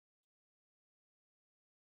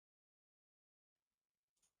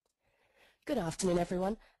Good afternoon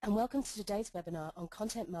everyone, and welcome to today's webinar on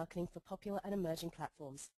content marketing for popular and emerging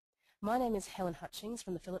platforms. My name is Helen Hutchings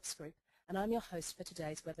from the Philips Group, and I'm your host for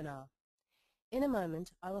today's webinar. In a moment,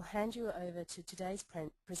 I will hand you over to today's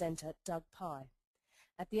presenter, Doug Pye.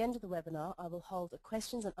 At the end of the webinar, I will hold a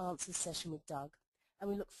questions and answers session with Doug, and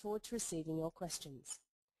we look forward to receiving your questions.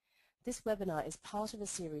 This webinar is part of a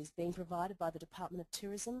series being provided by the Department of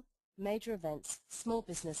Tourism, Major Events, Small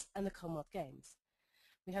Business and the Commonwealth Games.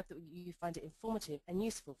 We hope that you find it informative and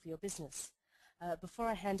useful for your business. Before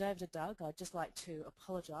I hand over to Doug, I'd just like to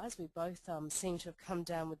apologise. We both seem to have come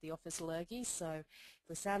down with the office lurgy, so if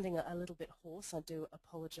we're sounding a little bit hoarse, I do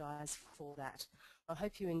apologise for that. I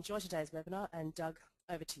hope you enjoy today's webinar, and Doug,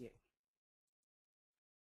 over to you.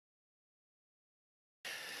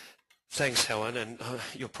 Thanks, Helen, and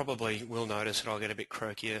you probably will notice that I'll get a bit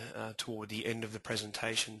croakier toward the end of the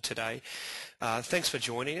presentation today. Thanks for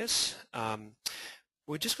joining us.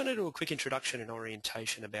 We're just going to do a quick introduction and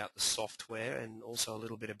orientation about the software and also a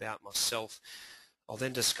little bit about myself. I'll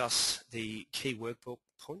then discuss the key workbook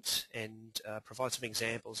points and provide some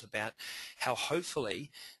examples about how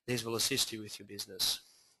hopefully these will assist you with your business.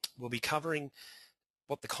 We'll be covering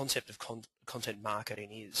what the concept of content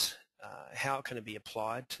marketing is, how can it be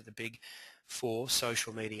applied to the big four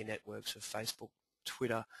social media networks of Facebook,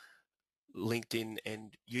 Twitter, LinkedIn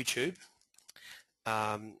and YouTube.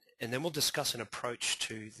 And then we'll discuss an approach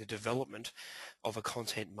to the development of a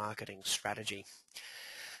content marketing strategy.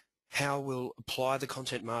 How we'll apply the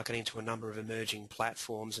content marketing to a number of emerging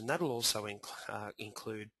platforms, and that'll also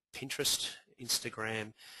include Pinterest,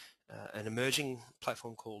 Instagram, an emerging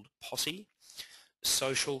platform called Posse,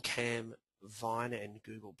 Socialcam, Vine and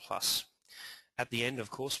Google+. At the end,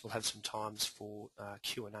 of course, we'll have some times for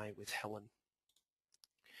Q&A with Helen.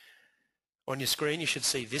 On your screen you should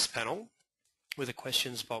see this panel with a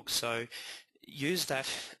questions box, so use that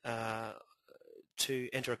to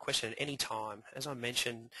enter a question at any time. As I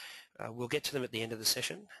mentioned, we'll get to them at the end of the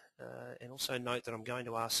session, and also note that I'm going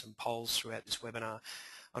to ask some polls throughout this webinar.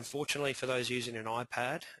 Unfortunately, for those using an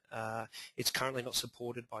iPad, it's currently not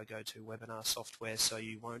supported by GoToWebinar software, so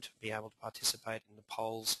you won't be able to participate in the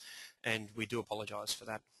polls, and we do apologise for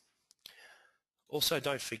that. Also,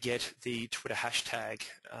 don't forget the Twitter hashtag,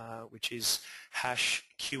 which is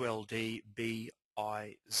 #QLDBIZ.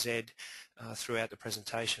 Throughout the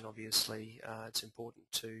presentation. Obviously, it's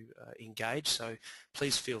important to engage, so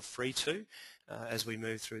please feel free to as we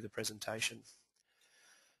move through the presentation.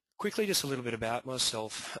 Quickly, just a little bit about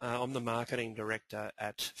myself. I'm the Marketing Director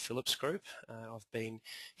at Philips Group. I've been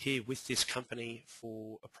here with this company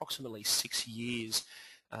for approximately 6 years.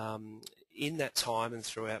 In that time and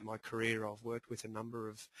throughout my career, I've worked with a number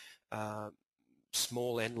of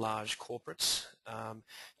small and large corporates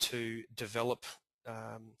to develop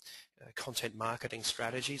content marketing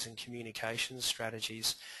strategies and communications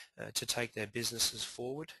strategies to take their businesses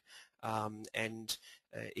forward, and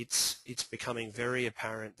it's becoming very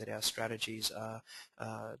apparent that our strategies are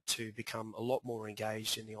to become a lot more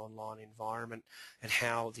engaged in the online environment, and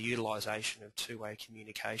how the utilisation of two-way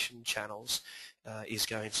communication channels is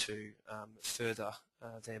going to further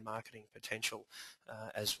their marketing potential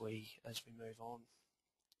as we move on.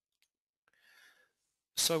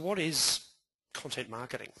 So what is content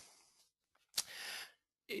marketing?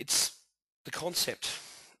 It's the concept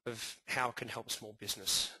of how it can help small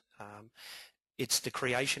business. It's the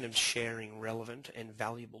creation and sharing relevant and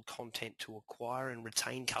valuable content to acquire and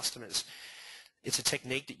retain customers. It's a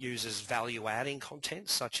technique that uses value-adding content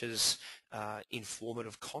such as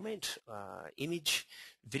informative comment, image,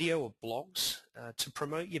 video or blogs to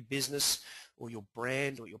promote your business or your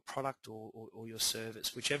brand or your product or your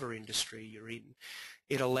service, whichever industry you're in.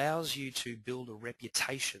 It allows you to build a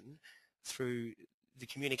reputation through the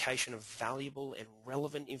communication of valuable and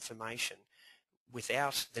relevant information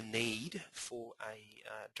without the need for a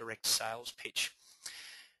direct sales pitch.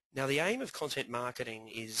 Now, the aim of content marketing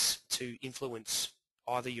is to influence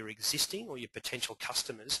either your existing or your potential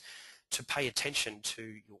customers to pay attention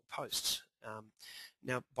to your posts.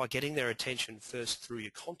 Now, by getting their attention first through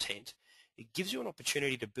your content, it gives you an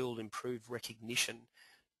opportunity to build improved recognition,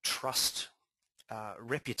 trust,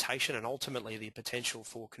 reputation, and ultimately the potential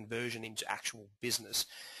for conversion into actual business,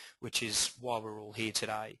 which is why we're all here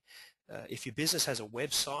today. If your business has a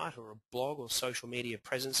website or a blog or social media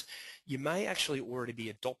presence, you may actually already be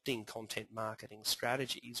adopting content marketing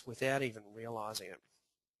strategies without even realizing it.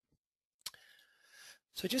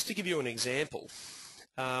 So just to give you an example,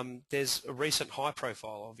 There's a recent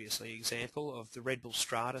high-profile, obviously, example of the Red Bull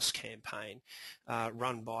Stratus campaign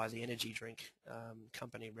run by the energy drink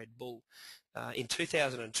company Red Bull. In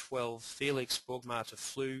 2012, Felix Borgmater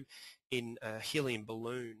flew in a helium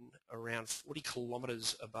balloon around 40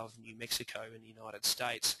 kilometres above New Mexico in the United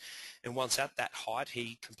States. And once at that height,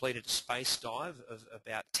 he completed a space dive of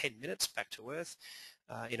about 10 minutes back to Earth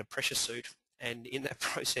in a pressure suit. And in that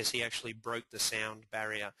process, he actually broke the sound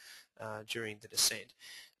barrier during the descent.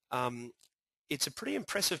 It's a pretty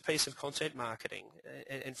impressive piece of content marketing,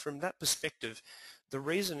 and from that perspective, the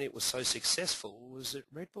reason it was so successful was that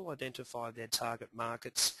Red Bull identified their target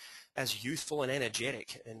markets as youthful and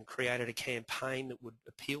energetic and created a campaign that would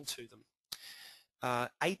appeal to them.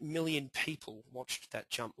 8 million people watched that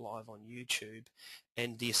jump live on YouTube,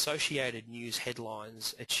 and the Associated News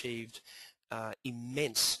headlines achieved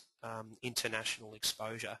immense international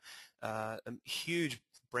exposure, huge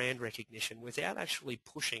brand recognition without actually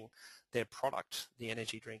pushing their product, the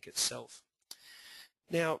energy drink itself.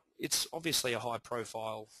 Now, it's obviously a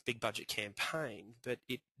high-profile, big-budget campaign, but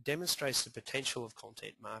it demonstrates the potential of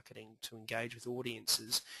content marketing to engage with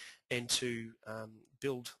audiences and to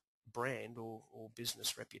build brand or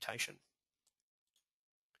business reputation.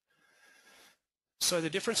 So the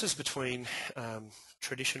differences between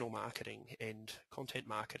traditional marketing and content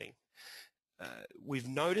marketing. We've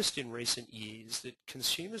noticed in recent years that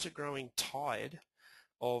consumers are growing tired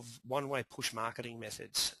of one-way push marketing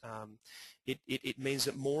methods. It means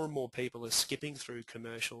that more and more people are skipping through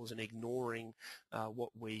commercials and ignoring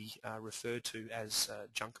what we refer to as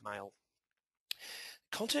junk mail.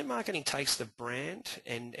 Content marketing takes the brand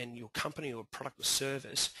and your company or product or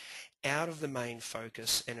service out of the main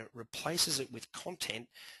focus, and it replaces it with content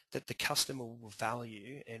that the customer will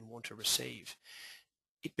value and want to receive.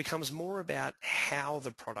 It becomes more about how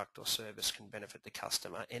the product or service can benefit the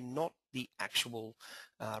customer and not the actual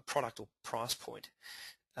product or price point.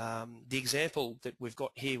 The example that we've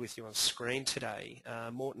got here with you on screen today,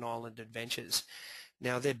 Moreton Island Adventures.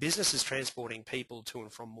 Now, their business is transporting people to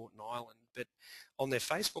and from Moreton Island, but on their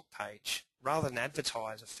Facebook page, rather than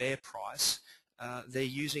advertise a fair price, they're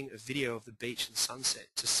using a video of the beach and sunset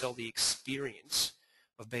to sell the experience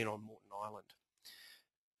of being on Moreton Island.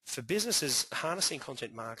 For businesses, harnessing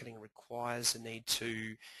content marketing requires the need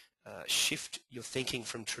to shift your thinking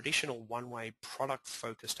from traditional one-way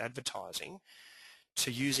product-focused advertising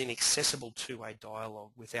to using accessible two-way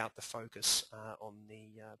dialogue without the focus on the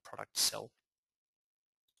product sell.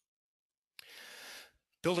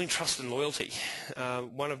 Building trust and loyalty.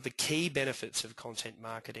 One of the key benefits of content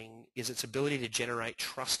marketing is its ability to generate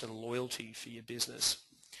trust and loyalty for your business.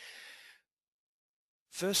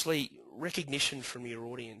 Firstly, recognition from your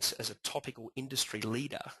audience as a topic or industry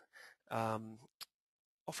leader.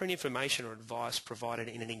 Offering information or advice provided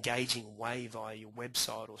in an engaging way via your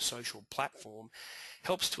website or social platform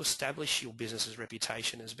helps to establish your business's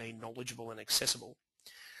reputation as being knowledgeable and accessible.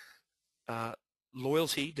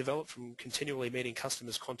 Loyalty developed from continually meeting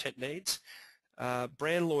customers' content needs.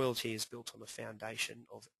 Brand loyalty is built on the foundation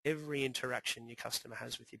of every interaction your customer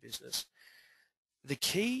has with your business. The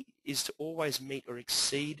key is to always meet or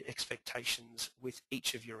exceed expectations with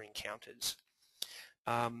each of your encounters.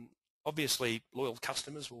 Obviously, loyal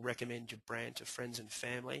customers will recommend your brand to friends and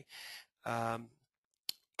family.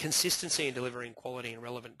 Consistency in delivering quality and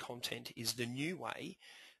relevant content is the new way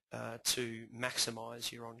to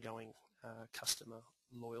maximize your ongoing customer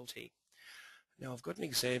loyalty. Now, I've got an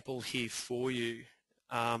example here for you.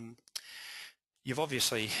 You've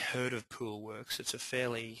obviously heard of Poolworks. It's a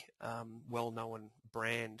fairly well-known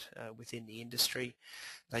brand within the industry.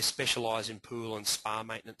 They specialise in pool and spa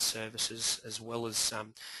maintenance services as well as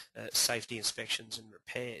safety inspections and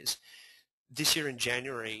repairs. This year in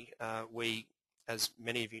January, we, as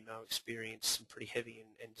many of you know, experienced some pretty heavy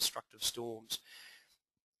and destructive storms.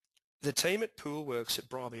 The team at Poolworks at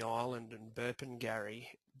Bribie Island and Burpengary,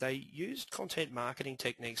 they used content marketing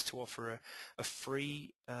techniques to offer a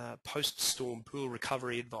free post-storm pool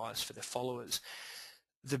recovery advice for their followers.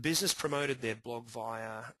 The business promoted their blog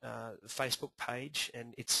via the Facebook page,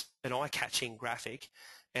 and it's an eye-catching graphic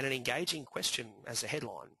and an engaging question as a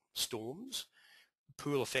headline: storms,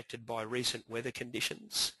 pool affected by recent weather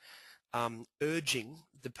conditions, urging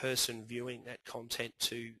the person viewing that content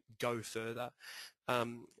to go further.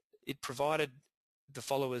 It provided the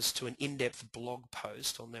followers to an in-depth blog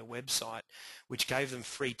post on their website, which gave them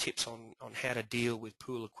free tips on how to deal with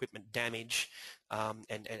pool equipment damage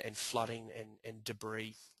and flooding and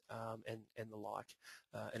debris and the like.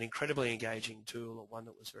 An incredibly engaging tool, and one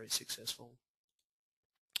that was very successful.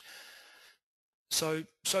 So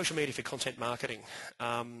social media for content marketing.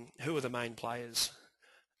 Who are the main players?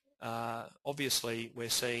 Obviously, we're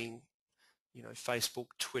seeing, Facebook,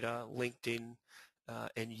 Twitter, LinkedIn,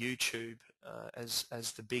 and YouTube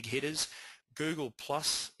as the big hitters. Google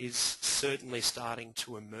Plus is certainly starting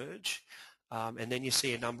to emerge, and then you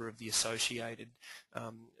see a number of the associated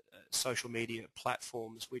social media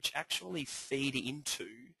platforms which actually feed into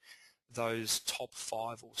those top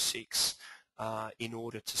 5 or 6 in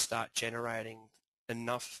order to start generating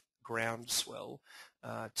enough groundswell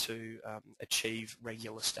to achieve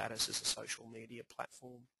regular status as a social media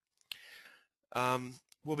platform.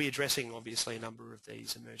 We'll be addressing obviously a number of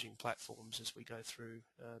these emerging platforms as we go through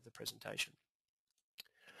the presentation.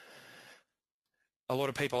 A lot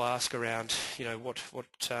of people ask around,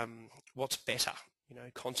 what's better,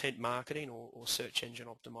 content marketing or search engine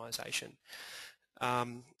optimization,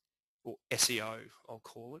 or SEO, I'll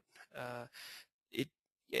call it.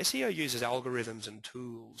 SEO uses algorithms and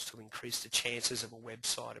tools to increase the chances of a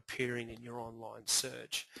website appearing in your online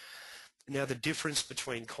search. Now, the difference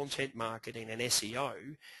between content marketing and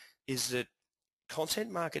SEO is that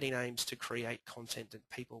content marketing aims to create content that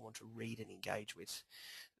people want to read and engage with.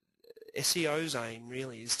 SEO's aim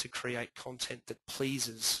really is to create content that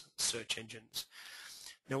pleases search engines.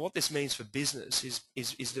 Now, what this means for business is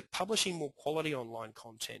that publishing more quality online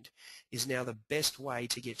content is now the best way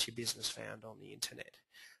to get your business found on the internet.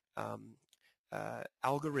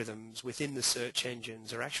 Algorithms within the search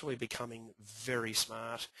engines are actually becoming very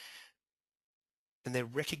smart, and they're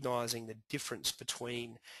recognizing the difference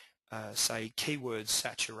between, say, keyword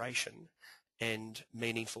saturation and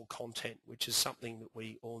meaningful content, which is something that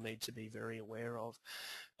we all need to be very aware of.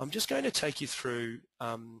 I'm just going to take you through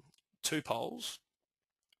 2 polls,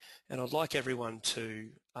 and I'd like everyone to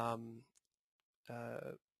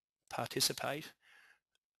participate.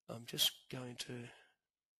 I'm just going to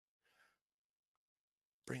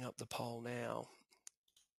bring up the poll now.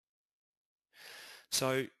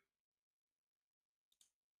 So,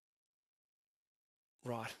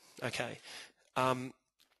 right, okay.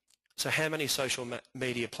 So how many social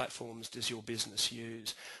media platforms does your business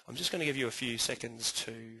use? I'm just going to give you a few seconds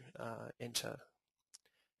to enter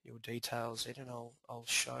your details in, and I'll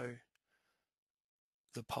show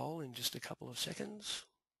the poll in just a couple of seconds.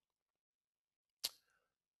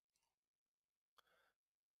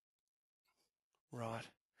 Right,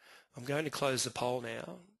 I'm going to close the poll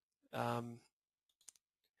now, and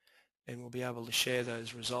we'll be able to share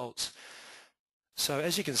those results. So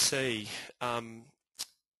as you can see,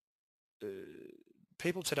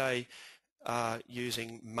 people today are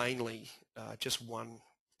using mainly just one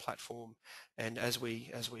platform, and as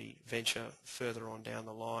we venture further on down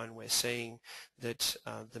the line, we're seeing that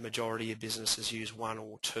the majority of businesses use 1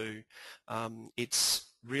 or 2. It's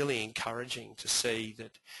really encouraging to see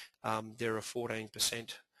that there are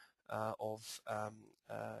 14% of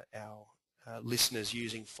our listeners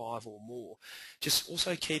using 5 or more. Just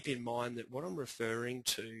also keep in mind that what I'm referring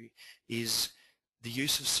to is the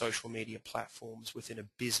use of social media platforms within a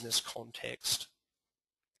business context.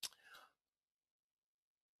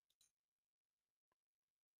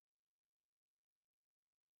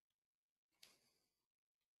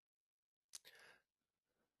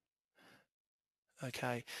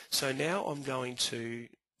 Okay, so now I'm going to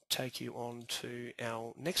take you on to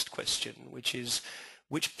our next question, which is,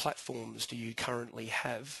 which platforms do you currently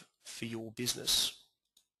have for your business?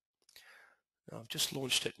 Now, I've just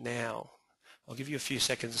launched it now. I'll give you a few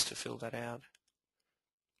seconds to fill that out.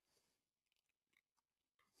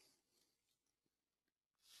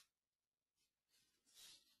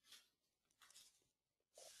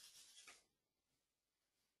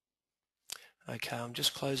 Okay, I'm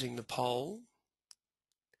just closing the poll.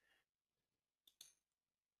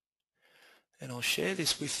 And I'll share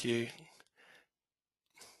this with you.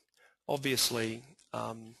 Obviously,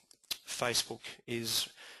 Facebook is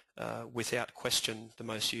without question the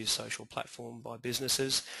most used social platform by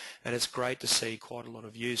businesses, and it's great to see quite a lot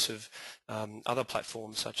of use of other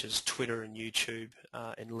platforms such as Twitter and YouTube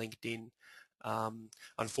and LinkedIn.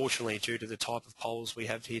 Unfortunately, due to the type of polls we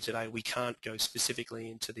have here today, we can't go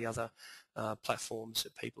specifically into the other platforms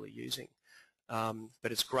that people are using.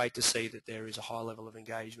 But it's great to see that there is a high level of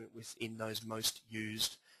engagement within those most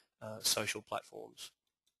used social platforms.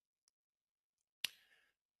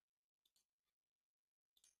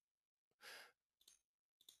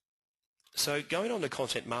 So going on to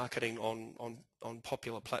content marketing on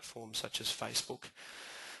popular platforms such as Facebook,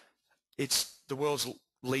 it's the world's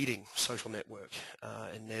leading social network,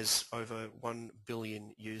 and there's over 1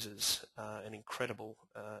 billion users, an incredible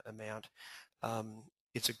amount.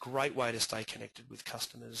 It's a great way to stay connected with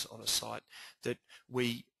customers on a site that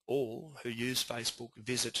we all who use Facebook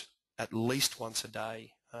visit at least once a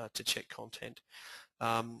day to check content.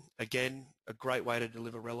 Again, a great way to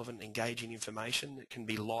deliver relevant, engaging information that can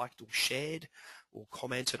be liked or shared or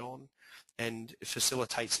commented on, and it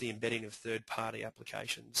facilitates the embedding of third-party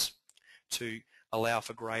applications to allow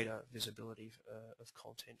for greater visibility of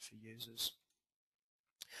content for users.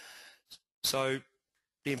 So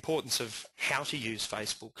the importance of how to use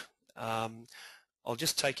Facebook. I'll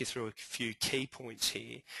just take you through a few key points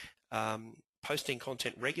here. Posting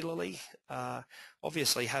content regularly.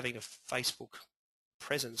 Obviously, having a Facebook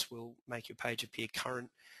presence will make your page appear current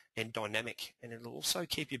and dynamic, and it'll also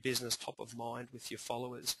keep your business top of mind with your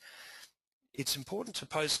followers. It's important to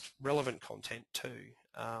post relevant content too.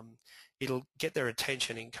 It'll get their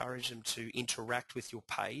attention, encourage them to interact with your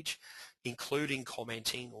page, including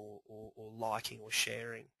commenting or liking or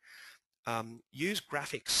sharing. Use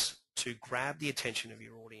graphics to grab the attention of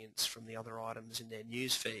your audience from the other items in their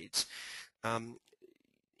news feeds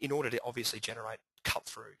in order to obviously generate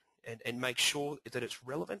cut-through, and make sure that it's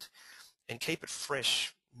relevant and keep it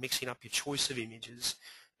fresh, mixing up your choice of images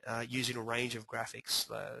using a range of graphics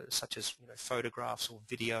such as photographs or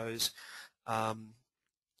videos,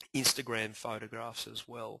 Instagram photographs as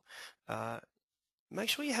well. Make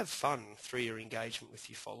sure you have fun through your engagement with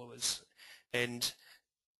your followers and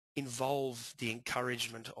involve the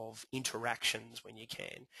encouragement of interactions when you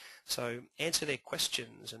can. So answer their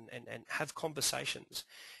questions and have conversations.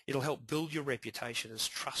 It'll help build your reputation as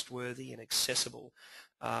trustworthy and accessible,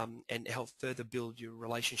 and help further build your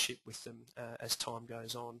relationship with them as time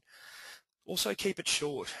goes on. Also keep it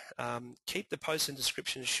short. Keep the posts and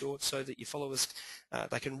descriptions short so that your followers,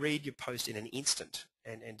 they can read your post in an instant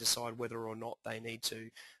and decide whether or not they need to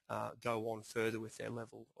go on further with their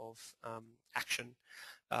level of action.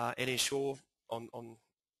 And ensure on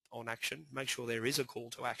action, make sure there is a call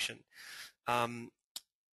to action.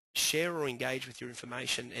 Share or engage with your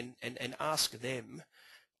information and ask them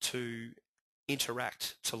to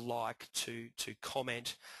interact, to like, to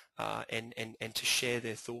comment, and to share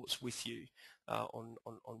their thoughts with you on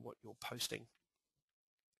what you're posting.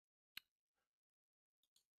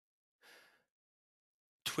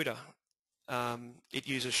 Twitter. It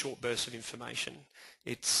uses short bursts of information.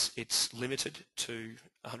 It's limited to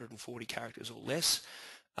 140 characters or less.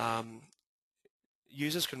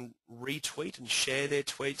 Users can retweet and share their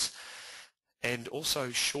tweets, and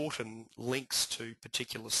also shorten links to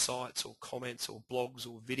particular sites or comments or blogs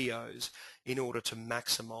or videos in order to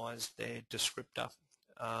maximize their descriptor.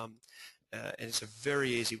 And it's a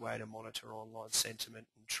very easy way to monitor online sentiment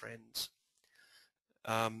and trends.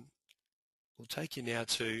 We'll take you now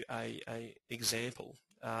to a example.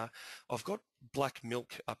 I've got Black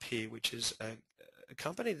Milk up here, which is a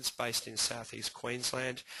company that's based in southeast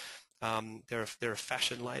Queensland. They're a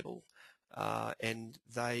fashion label, and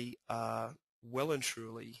they are well and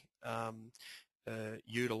truly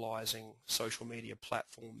utilising social media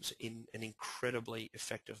platforms in an incredibly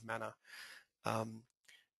effective manner.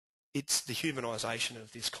 It's the humanisation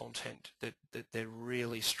of this content that they're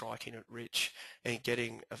really striking it rich and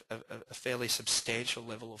getting a fairly substantial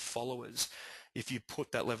level of followers if you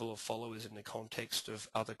put that level of followers in the context of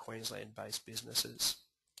other Queensland-based businesses.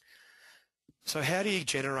 So how do you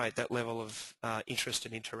generate that level of interest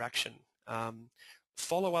and interaction?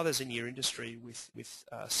 Follow others in your industry with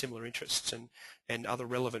similar interests and other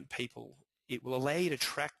relevant people. It will allow you to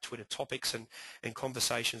track Twitter topics and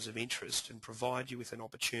conversations of interest and provide you with an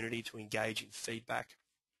opportunity to engage in feedback.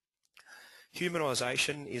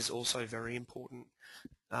 Humanisation is also very important.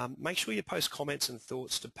 Make sure you post comments and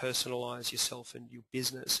thoughts to personalise yourself and your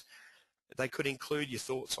business. They could include your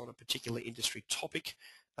thoughts on a particular industry topic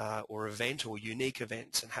or event or unique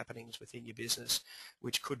events and happenings within your business,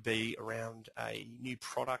 which could be around a new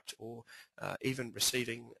product or even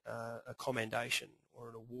receiving a commendation or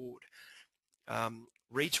an award.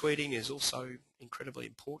 Retweeting is also incredibly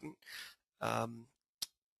important.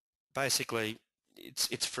 Basically,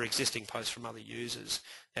 it's for existing posts from other users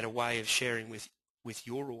and a way of sharing with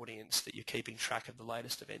your audience that you're keeping track of the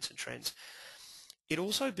latest events and trends. It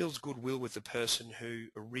also builds goodwill with the person who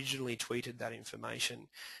originally tweeted that information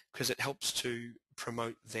because it helps to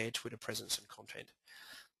promote their Twitter presence and content.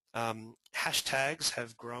 Hashtags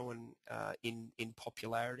have grown in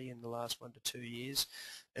popularity in the last 1 to 2 years,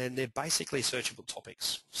 and they're basically searchable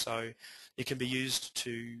topics. So it can be used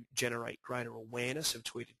to generate greater awareness of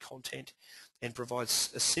tweeted content and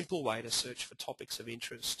provides a simple way to search for topics of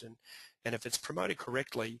interest. And if it's promoted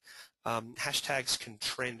correctly, hashtags can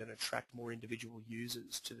trend and attract more individual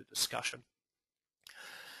users to the discussion.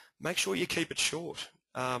 Make sure you keep it short.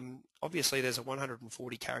 Obviously, there's a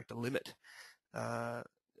 140 character limit.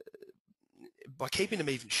 By keeping them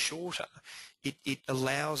even shorter, it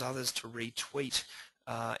allows others to retweet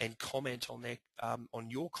and comment on their on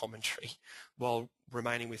your commentary while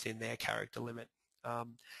remaining within their character limit.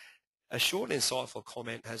 A short and insightful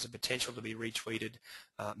comment has the potential to be retweeted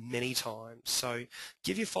many times, so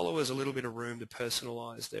give your followers a little bit of room to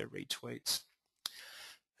personalize their retweets.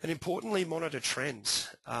 And importantly, monitor trends.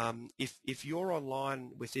 If you're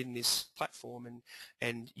online within this platform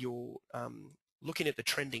and you're looking at the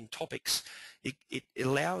trending topics, it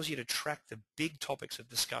allows you to track the big topics of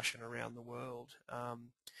discussion around the world.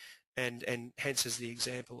 And hence as the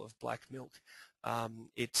example of black milk,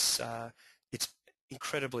 it's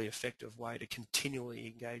incredibly effective way to continually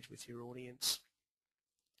engage with your audience.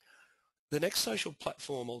 The next social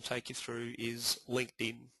platform I'll take you through is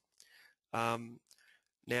LinkedIn.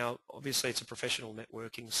 Now, obviously, it's a professional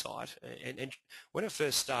networking site, and when it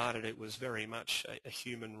first started, it was very much a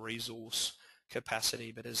human resource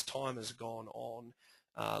capacity, but as time has gone on,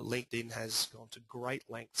 LinkedIn has gone to great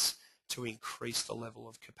lengths to increase the level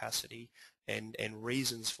of capacity and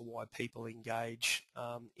reasons for why people engage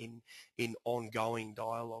in ongoing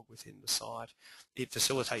dialogue within the site. It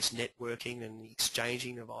facilitates networking and the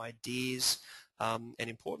exchanging of ideas, and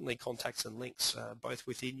importantly contacts and links both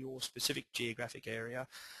within your specific geographic area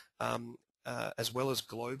as well as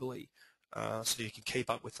globally, so you can keep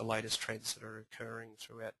up with the latest trends that are occurring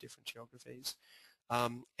throughout different geographies.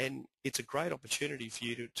 And it's a great opportunity for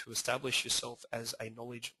you to establish yourself as a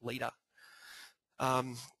knowledge leader.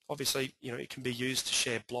 Obviously, it can be used to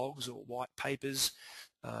share blogs or white papers,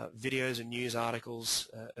 videos and news articles,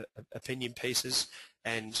 opinion pieces,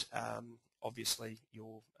 and obviously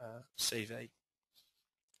your CV.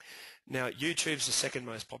 Now, YouTube's the second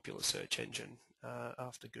most popular search engine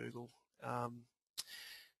after Google.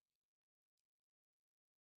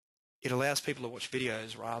 It allows people to watch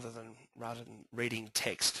videos rather than reading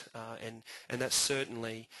text, and that's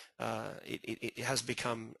certainly it has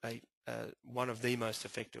become one of the most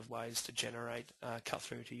effective ways to generate cut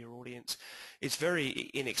through to your audience. It's very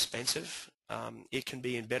inexpensive. It can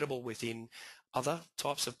be embeddable within other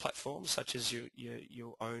types of platforms such as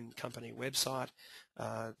your own company website,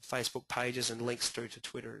 Facebook pages, and links through to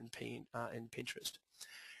Twitter and Pinterest.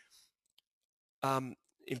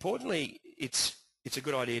 Importantly, it's a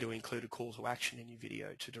good idea to include a call to action in your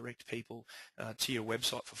video to direct people to your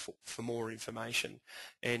website for more information,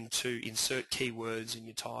 and to insert keywords in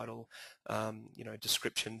your title,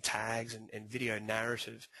 description, tags, and video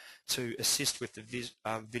narrative to assist with the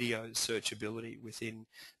video searchability within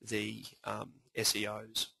the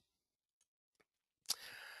SEOs.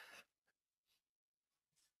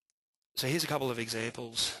 So here's a couple of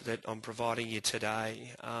examples that I'm providing you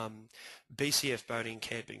today. BCF Boating,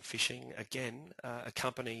 Camping, Fishing, again, a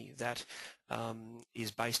company that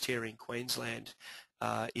is based here in Queensland,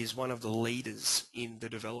 is one of the leaders in the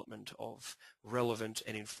development of relevant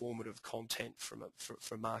and informative content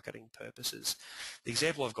for marketing purposes. The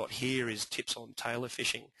example I've got here is tips on tailor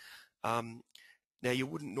fishing. Now, you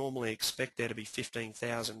wouldn't normally expect there to be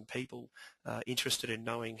 15,000 people interested in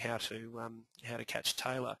knowing how to catch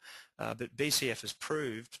tailor, but BCF has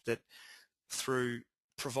proved that through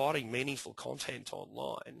providing meaningful content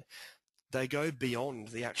online, they go beyond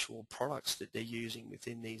the actual products that they're using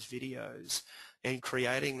within these videos and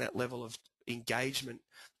creating that level of engagement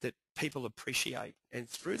that people appreciate. And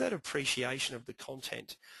through that appreciation of the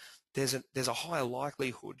content, there's a higher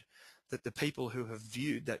likelihood that the people who have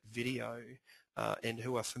viewed that video and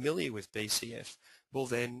who are familiar with BCF will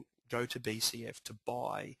then go to BCF to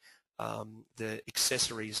buy the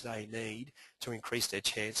accessories they need to increase their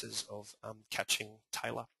chances of catching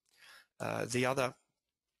tailor. The other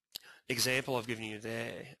example I've given you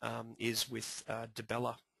there is with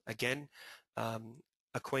Debella. Again,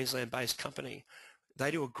 a Queensland-based company. They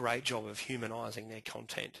do a great job of humanising their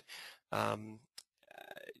content.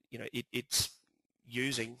 It's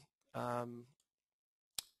using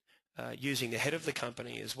the head of the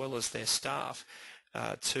company as well as their staff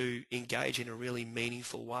to engage in a really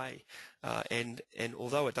meaningful way. And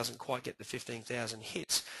although it doesn't quite get the 15,000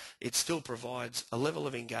 hits, it still provides a level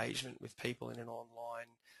of engagement with people in an online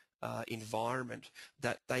environment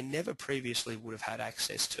that they never previously would have had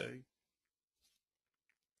access to.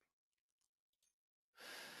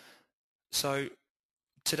 So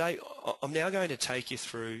today, I'm now going to take you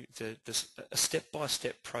through a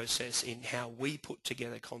step-by-step process in how we put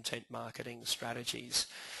together content marketing strategies.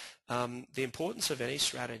 The importance of any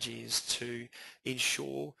strategy is to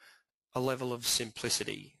ensure a level of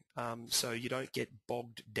simplicity so you don't get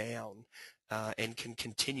bogged down and can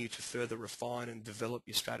continue to further refine and develop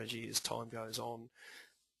your strategy as time goes on.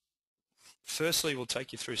 Firstly, we'll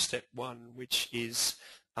take you through step one, which is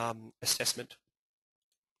assessment.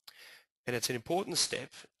 And it's an important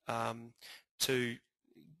step to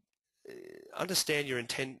understand your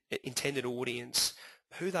intended audience,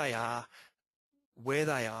 who they are, where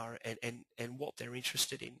they are, and what they're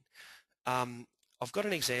interested in. I've got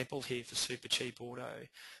an example here for Supercheap Auto.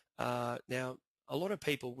 Now, a lot of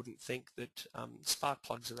people wouldn't think that spark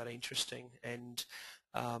plugs are that interesting, and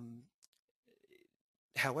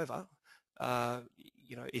however,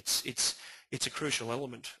 you know, it's a crucial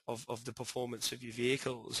element of the performance of your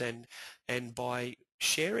vehicles, and by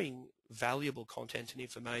sharing valuable content and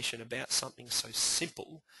information about something so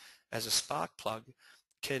simple as a spark plug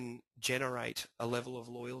can generate a level of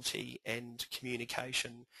loyalty and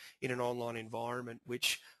communication in an online environment,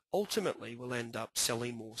 which ultimately will end up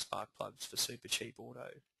selling more spark plugs for Supercheap Auto.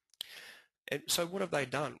 And so what have they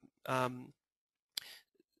done?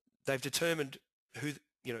 They've determined who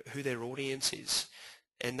their audience is,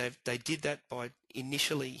 and they did that by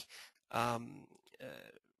initially, pardon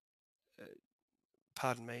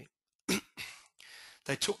me,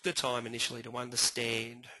 they took the time initially to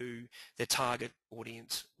understand who their target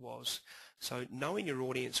audience was. So knowing your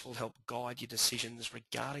audience will help guide your decisions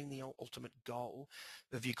regarding the ultimate goal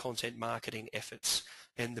of your content marketing efforts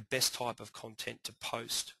and the best type of content to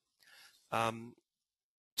post.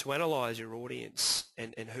 To analyse your audience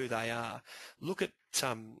and who they are, look at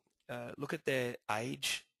their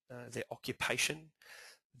age, their occupation,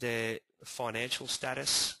 their financial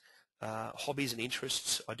status, hobbies and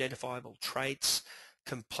interests, identifiable traits,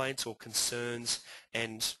 complaints or concerns,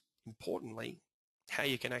 and importantly, how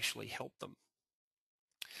you can actually help them.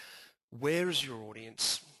 Where is your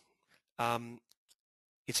audience?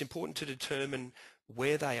 It's important to determine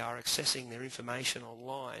where they are accessing their information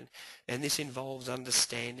online, and this involves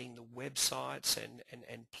understanding the websites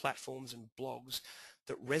and platforms and blogs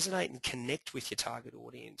that resonate and connect with your target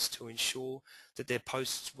audience to ensure that their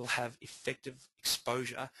posts will have effective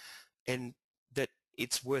exposure and that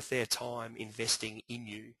it's worth their time investing in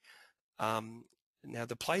you. Now,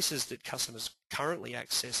 the places that customers currently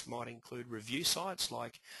access might include review sites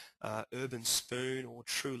like Urban Spoon or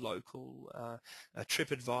True Local,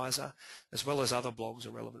 TripAdvisor, as well as other blogs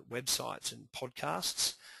and relevant websites and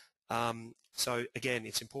podcasts. So again,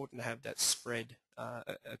 it's important to have that spread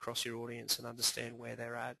across your audience and understand where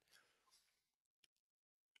they're at.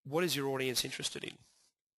 What is your audience interested in?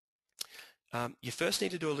 You first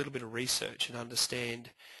need to do a little bit of research and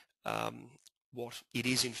understand what it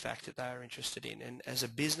is in fact that they are interested in. And as a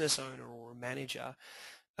business owner or a manager,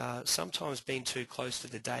 sometimes being too close to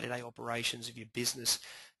the day-to-day operations of your business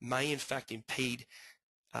may in fact impede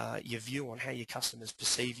your view on how your customers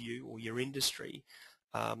perceive you or your industry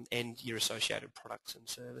and your associated products and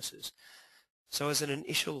services. So as an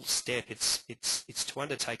initial step, it's to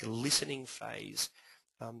undertake a listening phase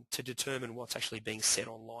to determine what's actually being said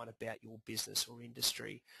online about your business or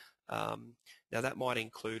industry. Now that might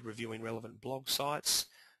include reviewing relevant blog sites,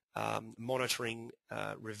 monitoring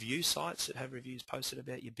review sites that have reviews posted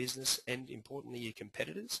about your business and importantly your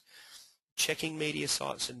competitors, checking media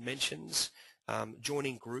sites and mentions,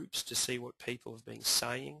 joining groups to see what people have been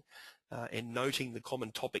saying, and noting the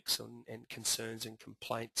common topics and concerns and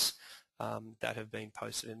complaints that have been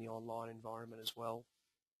posted in the online environment as well.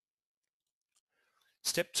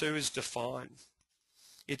 Step 2 is define.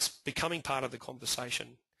 It's becoming part of the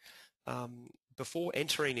conversation. Before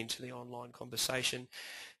entering into the online conversation,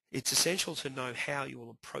 it's essential to know how you will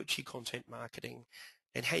approach your content marketing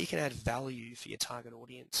and how you can add value for your target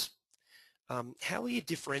audience. How will you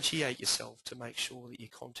differentiate yourself to make sure that your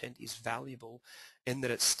content is valuable and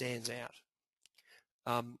that it stands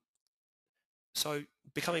out? So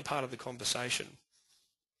becoming part of the conversation,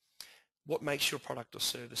 what makes your product or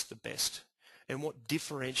service the best? And what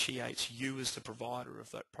differentiates you as the provider of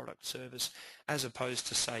that product service as opposed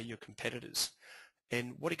to, say, your competitors?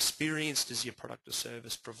 And what experience does your product or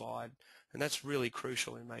service provide? And that's really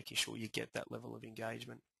crucial in making sure you get that level of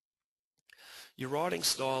engagement. Your writing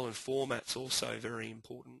style and format's also very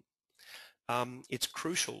important. It's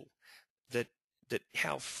crucial that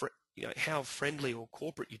how friendly or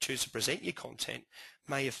corporate you choose to present your content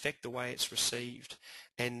may affect the way it's received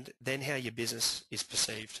and then how your business is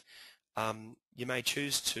perceived. You may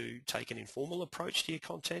choose to take an informal approach to your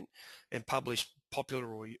content and publish popular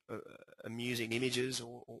or amusing images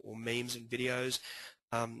or memes and videos,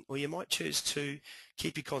 or you might choose to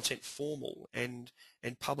keep your content formal and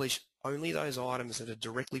publish only those items that are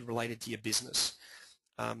directly related to your business.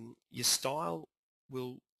 Your style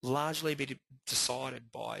will largely be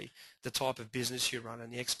decided by the type of business you run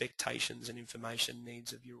and the expectations and information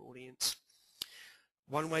needs of your audience.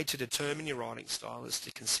 One way to determine your writing style is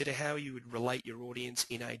to consider how you would relate your audience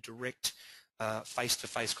in a direct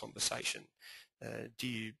face-to-face conversation. Do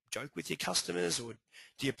you joke with your customers or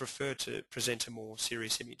do you prefer to present a more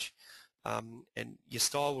serious image? And your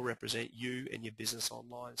style will represent you and your business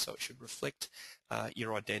online, so it should reflect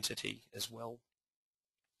your identity as well.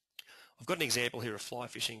 I've got an example here of fly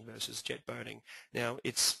fishing versus jet boating. Now,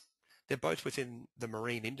 they're both within the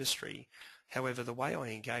marine industry. However, the way I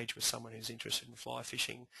engage with someone who's interested in fly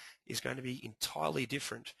fishing is going to be entirely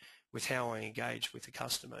different with how I engage with a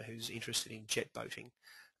customer who's interested in jet boating.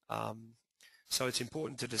 So it's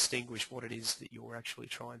important to distinguish what it is that you're actually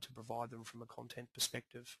trying to provide them from a content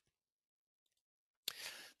perspective.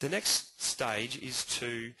 The next stage is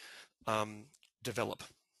to develop.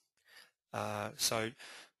 So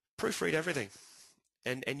proofread everything.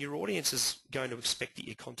 And your audience is going to expect that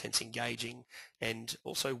your content's engaging and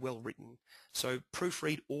also well written. So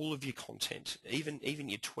proofread all of your content, even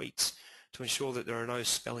your tweets, to ensure that there are no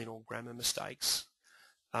spelling or grammar mistakes.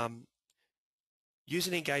 Use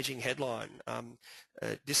an engaging headline.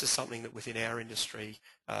 This is something that within our industry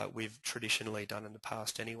we've traditionally done in the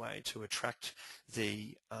past anyway, to attract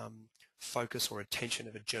the focus or attention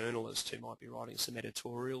of a journalist who might be writing some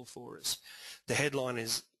editorial for us. The headline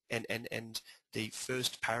is and the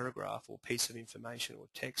first paragraph or piece of information or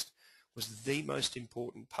text was the most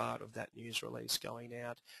important part of that news release going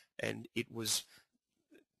out, and it would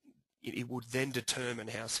then determine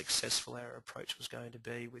how successful our approach was going to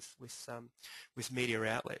be with media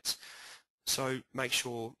outlets. So make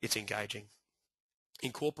sure it's engaging.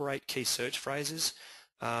 Incorporate key search phrases.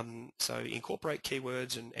 So incorporate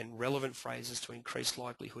keywords and relevant phrases to increase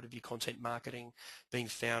likelihood of your content marketing being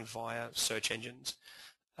found via search engines.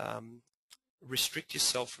 Restrict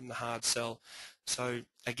yourself from the hard sell. So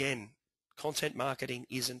again, content marketing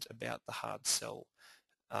isn't about the hard sell.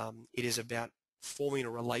 It is about forming a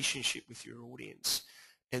relationship with your audience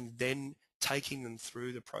and then taking them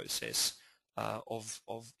through the process of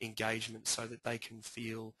engagement so that they can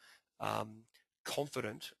feel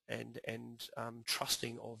confident and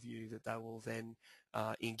trusting of you, that they will then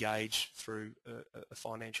engage through a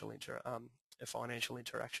financial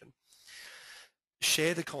interaction.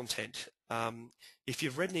 Share the content. If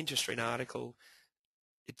you've read an interesting article,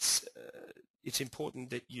 it's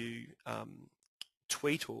important that you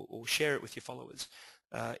tweet or share it with your followers.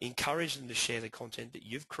 Encourage them to share the content that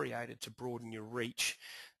you've created to broaden your reach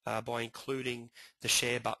by including the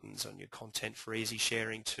share buttons on your content for easy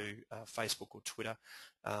sharing to Facebook or Twitter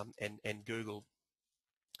and Google.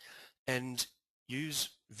 And use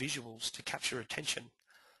visuals to capture attention.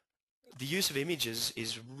 The use of images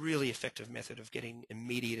is a really effective method of getting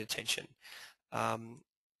immediate attention.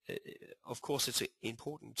 Of course, it's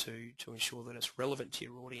important to ensure that it's relevant to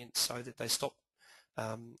your audience so that they stop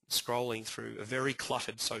scrolling through a very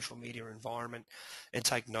cluttered social media environment and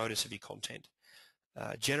take notice of your content.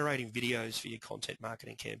 Generating videos for your content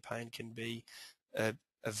marketing campaign can be a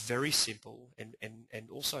very simple and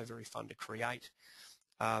also very fun to create.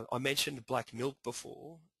 I mentioned Black Milk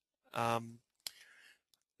before.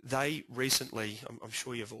 They recently, I'm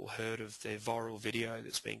sure you've all heard of their viral video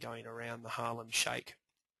that's been going around, the Harlem Shake.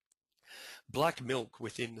 Black Milk,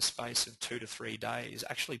 within the space of 2 to 3 days,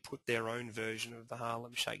 actually put their own version of the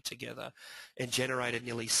Harlem Shake together and generated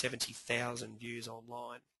nearly 70,000 views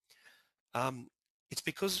online. It's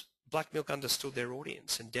because Black Milk understood their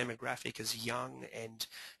audience and demographic as young and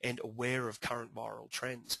aware of current viral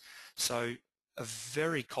trends. So a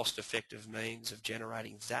very cost-effective means of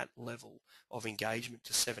generating that level of engagement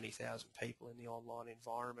to 70,000 people in the online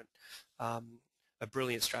environment. A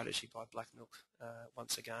brilliant strategy by Black Milk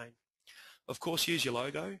once again. Of course, use your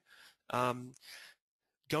logo.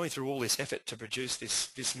 Going through all this effort to produce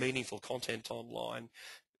this meaningful content online,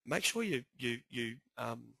 make sure you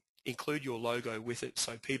include your logo with it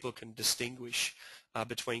so people can distinguish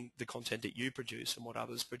between the content that you produce and what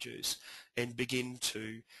others produce, and begin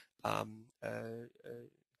to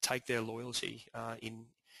take their loyalty in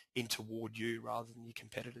toward you rather than your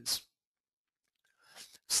competitors.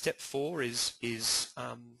 Step 4 is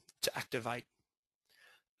to activate.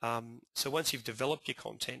 So once you've developed your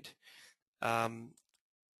content,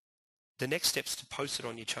 the next step is to post it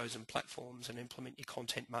on your chosen platforms and implement your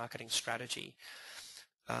content marketing strategy.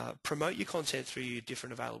 Promote your content through your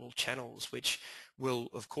different available channels, which will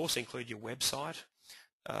of course include your website,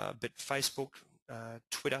 but Facebook,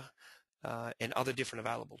 Twitter, and other different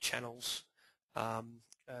available channels,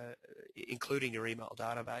 including your email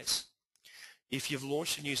database. If you've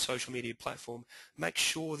launched a new social media platform, make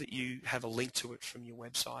sure that you have a link to it from your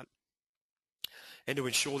website. And to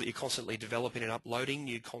ensure that you're constantly developing and uploading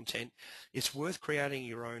new content, it's worth creating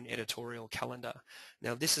your own editorial calendar.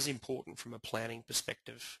 Now, this is important from a planning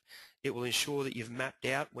perspective. It will ensure that you've mapped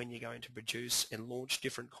out when you're going to produce and launch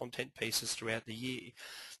different content pieces throughout the year.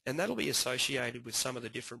 And that'll be associated with some of the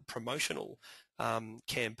different promotional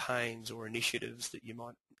campaigns or initiatives that you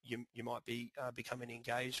might be becoming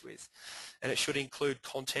engaged with. And it should include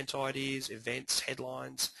content ideas, events,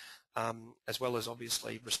 headlines, as well as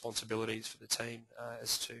obviously responsibilities for the team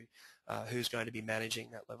as to who's going to be managing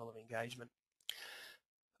that level of engagement.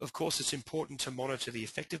 Of course, it's important to monitor the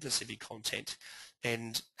effectiveness of your content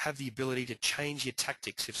and have the ability to change your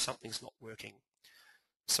tactics if something's not working.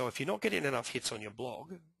 So if you're not getting enough hits on your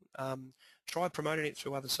blog, try promoting it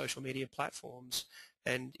through other social media platforms.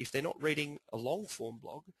 And if they're not reading a long-form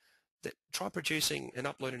blog, try producing and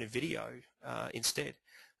uploading a video instead.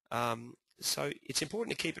 So it's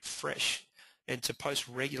important to keep it fresh and to post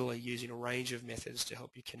regularly using a range of methods to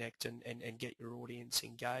help you connect and get your audience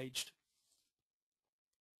engaged.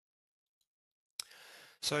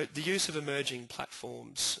 So the use of emerging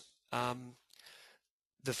platforms.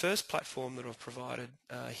 The first platform that I've provided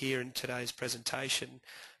here in today's presentation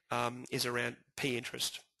is around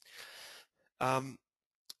Pinterest.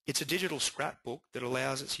 It's a digital scrapbook that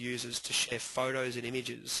allows its users to share photos and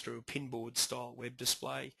images through a pinboard style web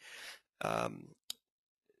display.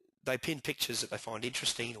 They pin pictures that they find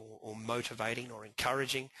interesting or motivating or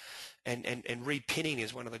encouraging, and repinning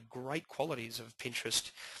is one of the great qualities of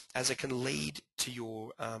Pinterest, as it can lead to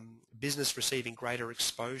your business receiving greater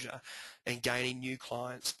exposure and gaining new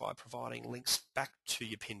clients by providing links back to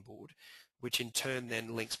your pinboard, which in turn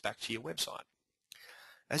then links back to your website.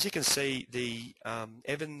 As you can see, the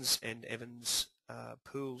Evans and Evans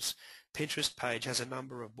Pools Pinterest page has a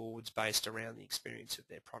number of boards based around the experience of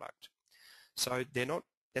their product. So they're not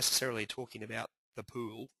necessarily talking about the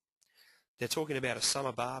pool. They're talking about a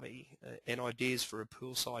summer barbie and ideas for a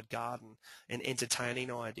poolside garden and entertaining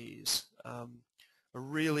ideas. A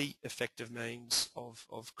really effective means of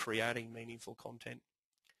creating meaningful content.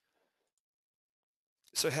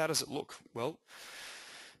 So how does it look? Well,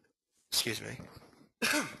 excuse me.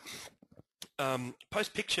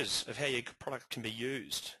 Post pictures of how your product can be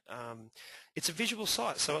used. It's a visual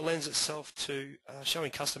site, so it lends itself to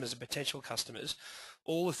showing customers and potential customers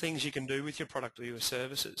all the things you can do with your product or your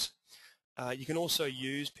services. You can also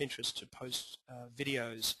use Pinterest to post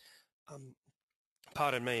videos,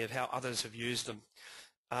 pardon me, of how others have used them.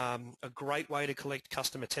 A great way to collect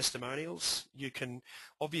customer testimonials. You can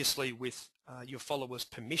obviously, with your followers'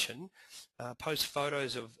 permission, post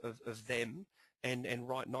photos of them and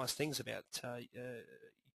write nice things about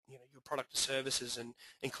your product or services, and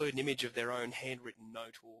include an image of their own handwritten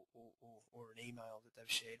note or an email that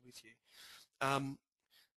they've shared with you.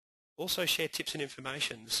 Also share tips and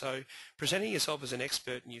information. So presenting yourself as an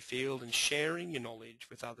expert in your field and sharing your knowledge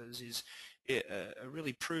with others is a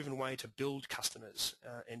really proven way to build customers,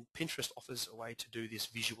 and Pinterest offers a way to do this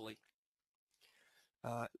visually.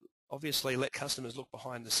 Obviously, let customers look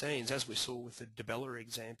behind the scenes, as we saw with the DeBella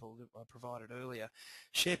example that I provided earlier.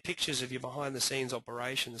 Share pictures of your behind-the-scenes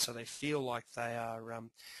operations so they feel like they are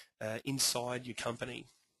inside your company.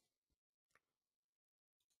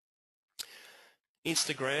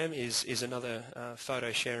 Instagram is another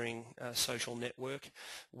photo sharing social network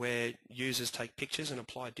where users take pictures and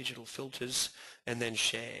apply digital filters and then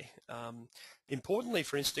share. Importantly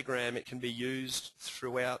for Instagram, it can be used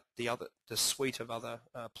throughout the suite of other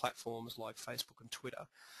platforms like Facebook and Twitter.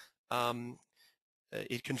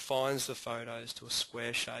 It confines the photos to a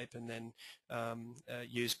square shape and then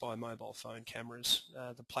used by mobile phone cameras.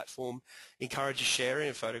 The platform encourages sharing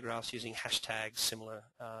of photographs using hashtags similar,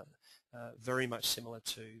 very much similar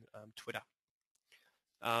to Twitter.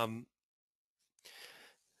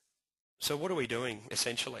 So what are we doing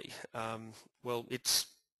essentially? Well, it's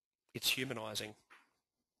humanizing.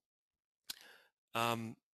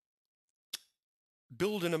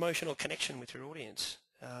 Build an emotional connection with your audience.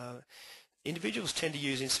 Individuals tend to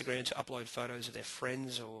use Instagram to upload photos of their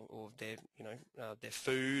friends or their, their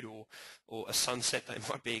food or a sunset they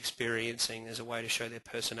might be experiencing as a way to show their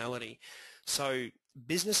personality. So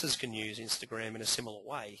businesses can use Instagram in a similar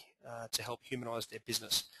way to help humanize their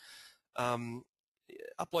business.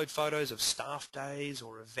 Upload photos of staff days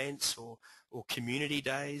or events or community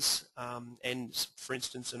days, and for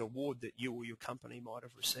instance an award that you or your company might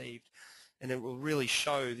have received, and it will really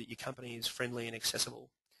show that your company is friendly and accessible.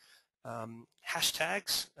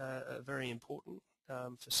 Hashtags are very important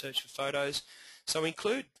for search for photos, so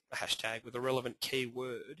include a hashtag with a relevant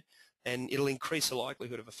keyword and it'll increase the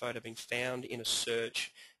likelihood of a photo being found in a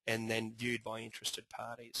search and then viewed by interested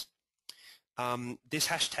parties. This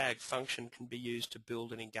hashtag function can be used to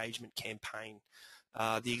build an engagement campaign.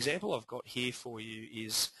 The example I've got here for you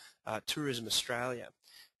is Tourism Australia,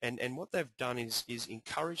 And what they've done is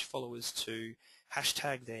encourage followers to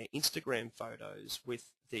hashtag their Instagram photos with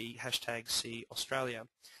the hashtag See Australia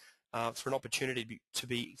for an opportunity to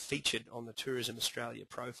be featured on the Tourism Australia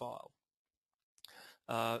profile.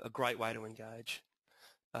 A great way to engage.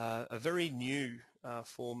 A very new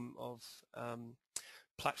form of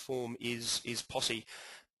platform is Posse.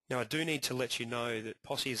 Now, I do need to let you know that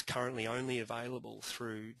Posse is currently only available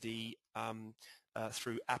through the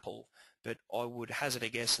through Apple, but I would hazard a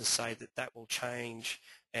guess and say that that will change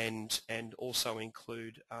and also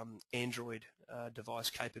include Android device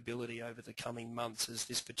capability over the coming months as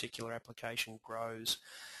this particular application grows.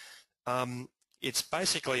 It's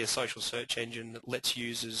basically a social search engine that lets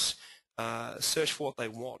users search for what they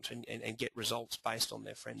want and get results based on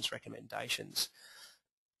their friends' recommendations.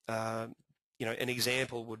 You know, an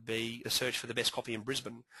example would be a search for the best coffee in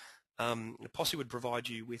Brisbane. Posse would provide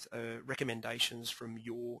you with recommendations from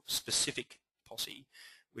your specific posse,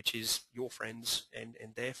 which is your friends and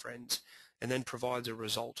their friends, and then provides a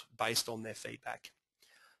result based on their feedback.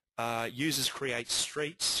 Users create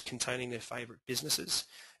streets containing their favourite businesses,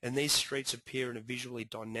 and these streets appear in a visually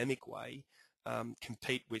dynamic way,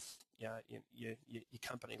 compete with your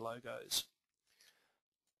company logos.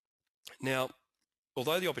 Now,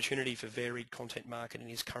 although the opportunity for varied content marketing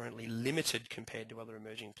is currently limited compared to other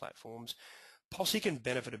emerging platforms, Posse can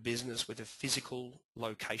benefit a business with a physical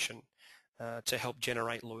location to help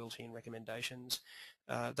generate loyalty and recommendations.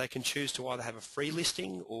 They can choose to either have a free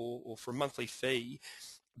listing or for a monthly fee,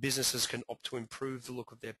 businesses can opt to improve the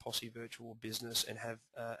look of their Posse virtual business and have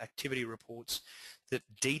activity reports that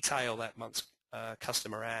detail that month's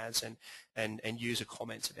customer ads and user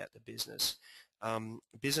comments about the business.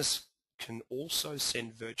 Business can also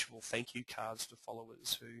send virtual thank you cards to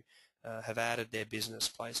followers who have added their business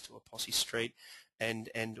place to a Posse street, and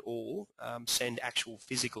send actual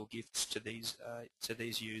physical gifts to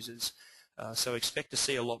these users. So expect to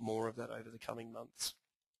see a lot more of that over the coming months.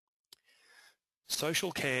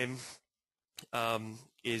 Socialcam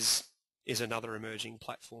is another emerging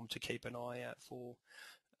platform to keep an eye out for.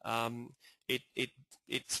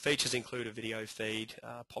 Its features include a video feed,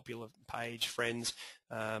 popular page, friends,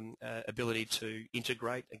 ability to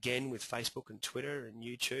integrate again with Facebook and Twitter and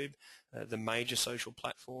YouTube, the major social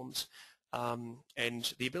platforms,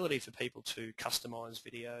 and the ability for people to customize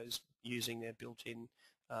videos using their built-in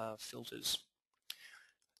filters.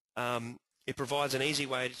 It provides an easy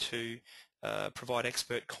way to provide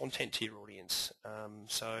expert content to your audience.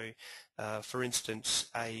 For instance,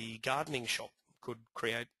 a gardening shop could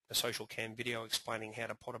create a Socialcam video explaining how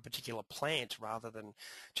to pot a particular plant rather than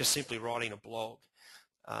just simply writing a blog.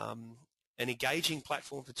 An engaging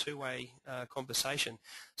platform for two-way conversation.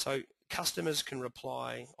 So customers can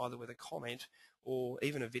reply either with a comment or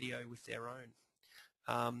even a video with their own.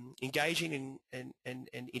 Engaging and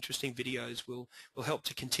interesting videos will help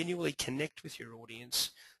to continually connect with your audience,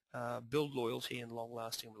 build loyalty and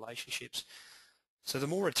long-lasting relationships. So the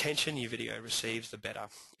more attention your video receives, the better.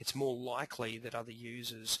 It's more likely that other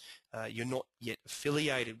users you're not yet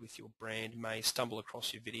affiliated with your brand may stumble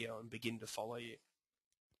across your video and begin to follow you.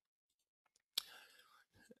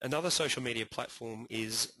 Another social media platform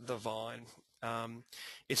is the Vine.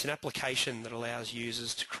 It's an application that allows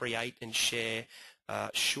users to create and share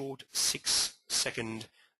short 6-second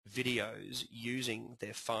videos using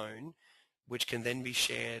their phone, which can then be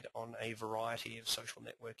shared on a variety of social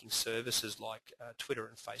networking services like Twitter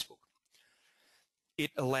and Facebook.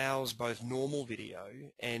 It allows both normal video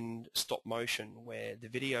and stop motion, where the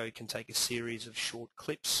video can take a series of short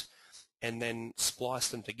clips and then splice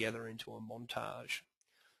them together into a montage.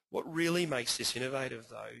 What really makes this innovative,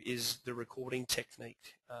 though, is the recording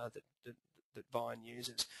technique that Vine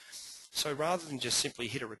uses. So rather than just simply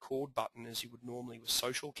hit a record button as you would normally with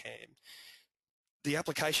Socialcam, the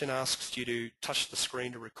application asks you to touch the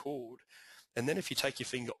screen to record, and then if you take your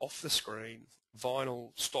finger off the screen, Vine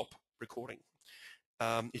will stop recording.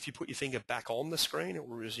 If you put your finger back on the screen, it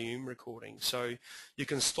will resume recording. So you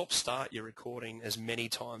can stop-start your recording as many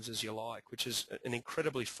times as you like, which is an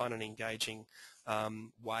incredibly fun and engaging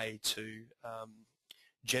way to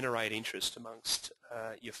generate interest amongst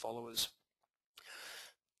your followers.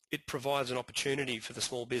 It provides an opportunity for the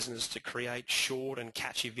small business to create short and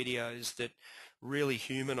catchy videos that really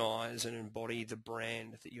humanize and embody the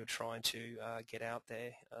brand that you're trying to get out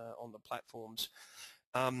there on the platforms.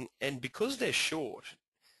 And because they're short,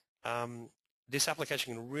 this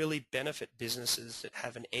application can really benefit businesses that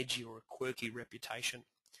have an edgy or a quirky reputation.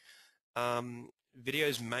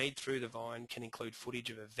 Videos made through the Vine can include footage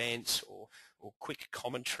of events or quick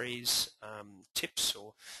commentaries, tips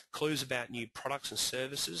or clues about new products and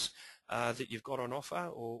services that you've got on offer,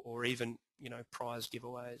 or even prize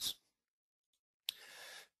giveaways.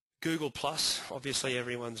 Google Plus, obviously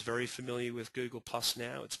everyone's very familiar with Google Plus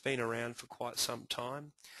now. It's been around for quite some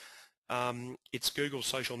time. It's Google's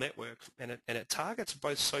social network, and it targets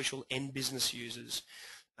both social and business users.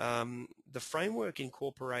 The framework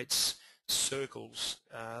incorporates circles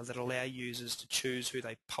that allow users to choose who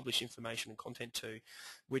they publish information and content to,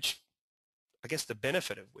 which I guess the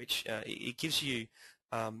benefit of which it gives you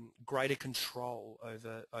greater control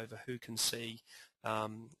over who can see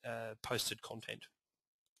posted content.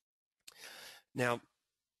 Now,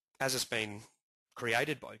 as it's been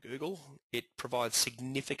created by Google, it provides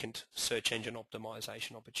significant search engine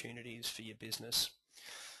optimization opportunities for your business.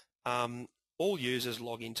 All users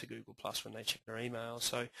log into Google Plus when they check their email,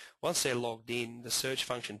 so once they're logged in, the search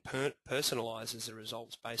function personalizes the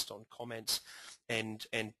results based on comments and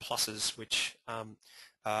pluses, which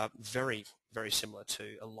are very, very similar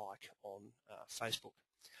to a like on Facebook.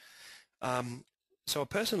 So a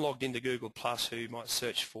person logged into Google Plus who might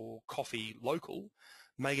search for coffee local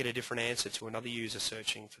may get a different answer to another user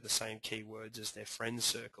searching for the same keywords as their friends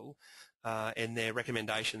circle, and their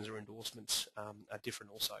recommendations or endorsements are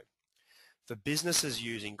different also. For businesses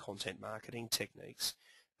using content marketing techniques,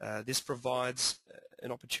 this provides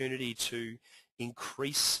an opportunity to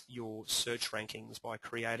increase your search rankings by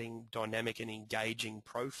creating dynamic and engaging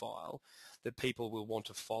profile that people will want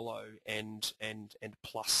to follow and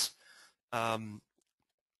plus.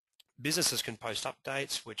 Businesses can post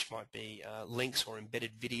updates, which might be links or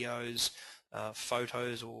embedded videos,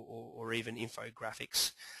 photos, or even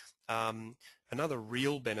infographics. Another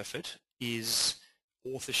real benefit is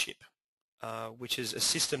authorship, which is a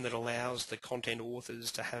system that allows the content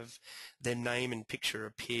authors to have their name and picture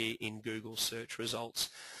appear in Google search results,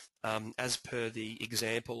 as per the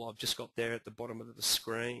example I've just got there at the bottom of the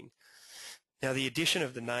screen. Now, the addition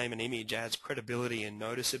of the name and image adds credibility and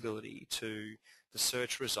noticeability to the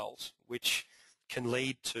search result, which can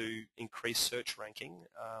lead to increased search ranking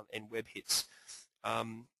and web hits.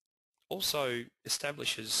 Also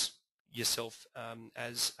establishes yourself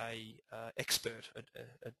as a expert,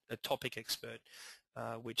 a topic expert,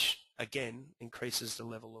 which again increases the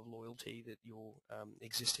level of loyalty that your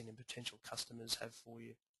existing and potential customers have for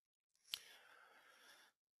you.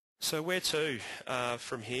 So where to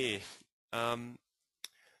from here?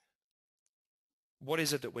 What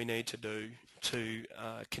is it that we need to do to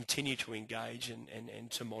continue to engage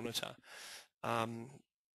and to monitor?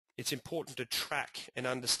 It's important to track and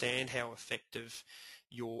understand how effective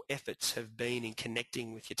your efforts have been in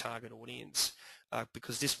connecting with your target audience,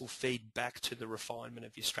 because this will feed back to the refinement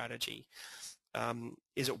of your strategy.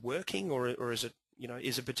 Is it working, or is it,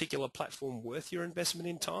 is a particular platform worth your investment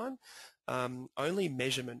in time? Only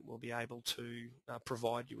measurement will be able to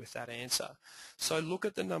provide you with that answer. So look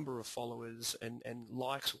at the number of followers and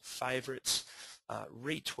likes or favorites,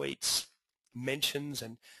 retweets, mentions,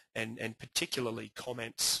 and particularly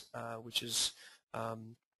comments, which is a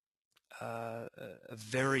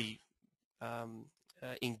very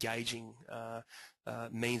engaging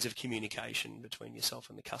means of communication between yourself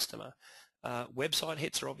and the customer. Website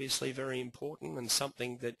hits are obviously very important, and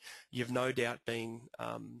something that you've no doubt been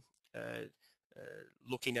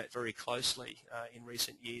looking at very closely in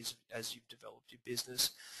recent years as you've developed your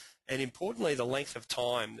business. And importantly, the length of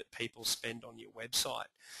time that people spend on your website.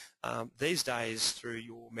 These days, through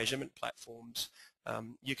your measurement platforms,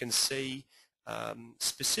 you can see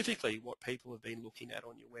specifically what people have been looking at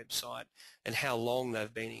on your website and how long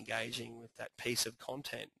they've been engaging with that piece of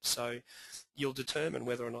content. So you'll determine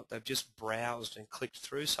whether or not they've just browsed and clicked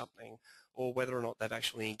through something, or whether or not they've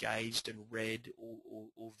actually engaged and read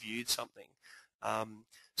or viewed something.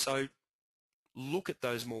 So look at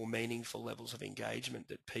those more meaningful levels of engagement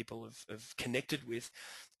that people have connected with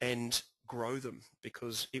and grow them,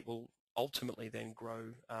 because it will ultimately then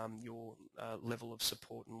grow your level of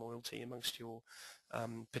support and loyalty amongst your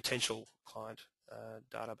potential client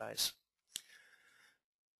database.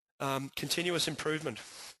 Continuous improvement.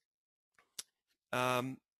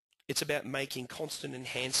 It's about making constant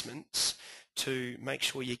enhancements to make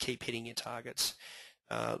sure you keep hitting your targets.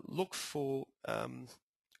 Look for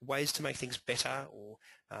ways to make things better, or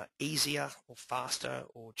easier, or faster,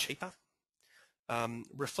 or cheaper.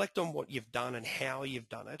 Reflect on what you've done and how you've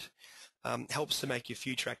done it. Helps to make your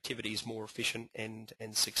future activities more efficient and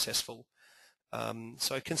successful.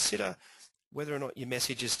 So consider whether or not your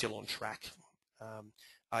message is still on track.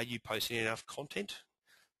 Are you posting enough content?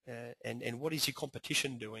 And what is your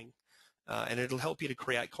competition doing? And it'll help you to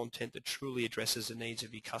create content that truly addresses the needs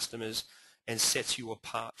of your customers and sets you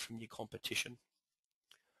apart from your competition.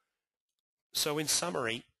 So in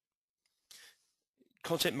summary,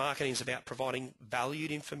 Content marketing is about providing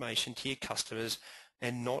valued information to your customers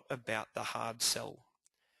and not about the hard sell.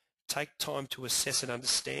 Take time to assess and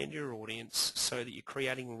understand your audience so that you're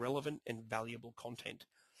creating relevant and valuable content.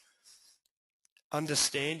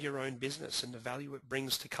 Understand your own business and the value it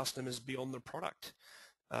brings to customers beyond the product,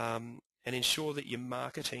 and ensure that you're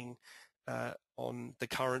marketing on the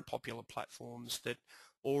current popular platforms that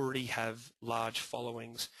already have large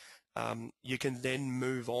followings. You can then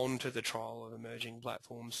move on to the trial of emerging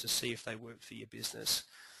platforms to see if they work for your business.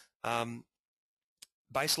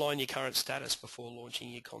 Baseline your current status before launching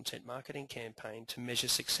your content marketing campaign to measure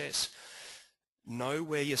success. Know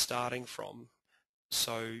where you're starting from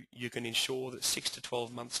so you can ensure that 6 to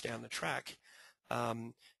 12 months down the track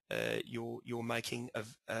you're making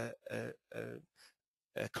a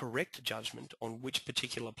correct judgment on which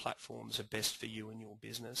particular platforms are best for you and your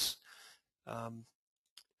business.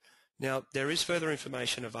 Now, there is further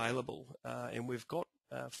information available, and we've got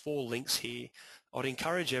 4 links here. I'd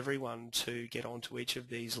encourage everyone to get onto each of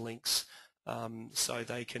these links so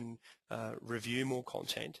they can review more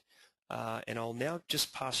content. And I'll now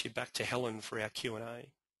just pass you back to Helen for our Q&A.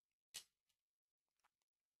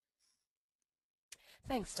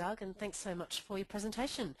 Thanks, Doug, and thanks so much for your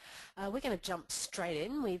presentation. We're going to jump straight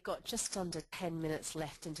in. We've got just under 10 minutes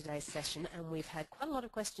left in today's session, and we've had quite a lot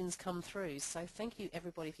of questions come through, so thank you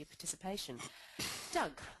everybody for your participation.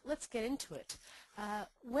 Doug, let's get into it.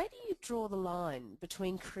 Where do you draw the line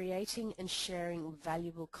between creating and sharing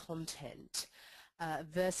valuable content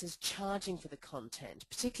versus charging for the content,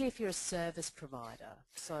 particularly if you're a service provider?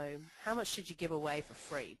 So how much should you give away for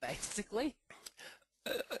free, basically?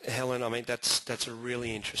 Helen, I mean, that's a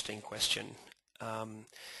really interesting question.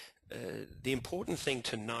 The important thing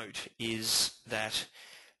to note is that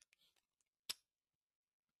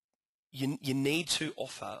you need to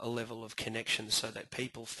offer a level of connection so that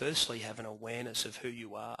people firstly have an awareness of who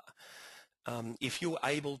you are. If you're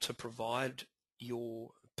able to provide your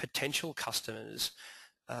potential customers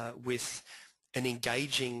with an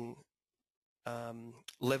engaging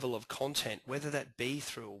level of content, whether that be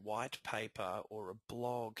through a white paper or a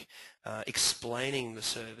blog explaining the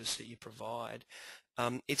service that you provide,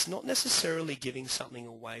 it's not necessarily giving something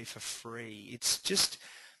away for free. It's just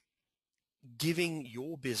giving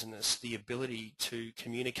your business the ability to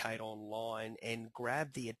communicate online and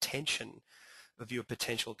grab the attention of your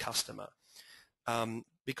potential customer,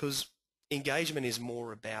 because engagement is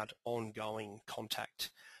more about ongoing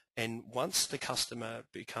contact. And once the customer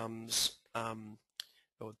becomes,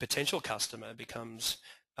 or potential customer becomes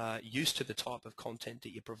used to the type of content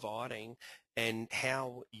that you're providing and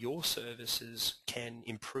how your services can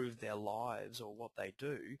improve their lives or what they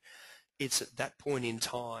do, it's at that point in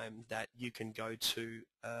time that you can go to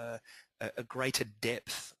a greater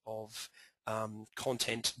depth of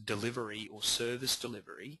content delivery or service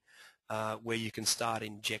delivery, where you can start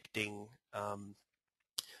injecting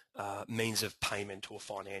means of payment or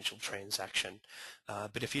financial transaction.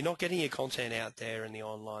 But if you're not getting your content out there in the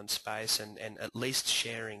online space and at least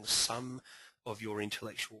sharing some of your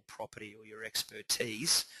intellectual property or your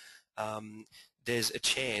expertise, there's a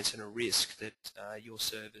chance and a risk that your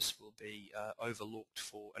service will be overlooked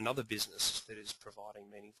for another business that is providing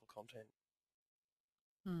meaningful content.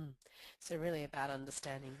 So really about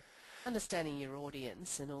understanding your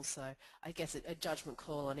audience, and also, I guess, a judgment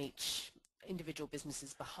call on each individual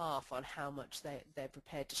business's behalf on how much they're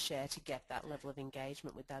prepared to share to get that level of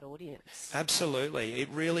engagement with that audience. Absolutely. It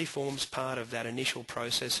really forms part of that initial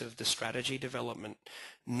process of the strategy development.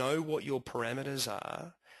 Know what your parameters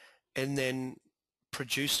are and then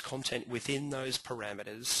produce content within those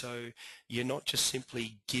parameters, so you're not just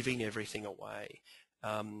simply giving everything away.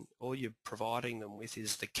 All you're providing them with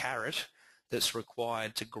is the carrot that's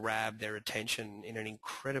required to grab their attention in an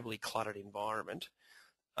incredibly cluttered environment.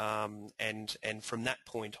 And from that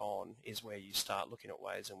point on is where you start looking at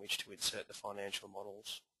ways in which to insert the financial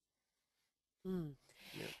models.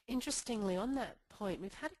 Yeah. Interestingly, on that point,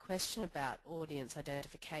 we've had a question about audience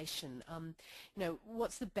identification.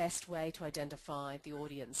 What's the best way to identify the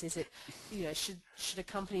audience? Is it, should a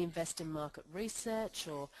company invest in market research,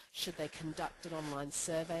 or should they conduct an online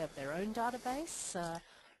survey of their own database?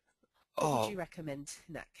 What would you recommend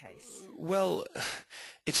in that case? Well,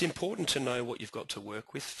 it's important to know what you've got to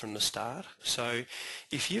work with from the start. So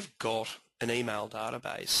if you've got an email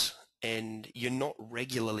database and you're not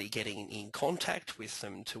regularly getting in contact with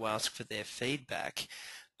them to ask for their feedback,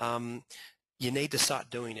 you need to start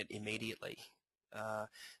doing it immediately.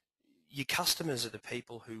 Your customers are the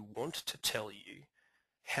people who want to tell you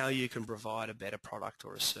how you can provide a better product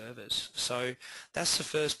or a service. So that's the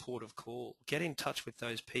first port of call. Get in touch with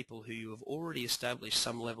those people who you have already established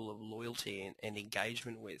some level of loyalty and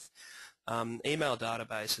engagement with. Email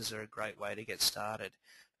databases are a great way to get started.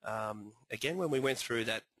 Again, when we went through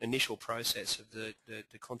that initial process of the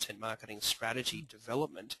content marketing strategy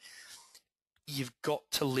development, you've got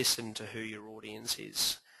to listen to who your audience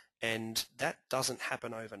is, and that doesn't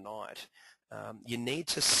happen overnight. You need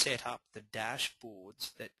to set up the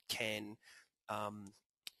dashboards that can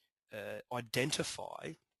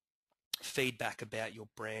identify feedback about your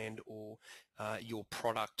brand or your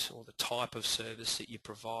product or the type of service that you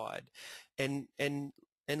provide, and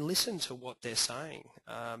listen to what they're saying.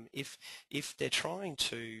 If they're trying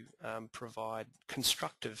to provide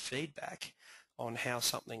constructive feedback on how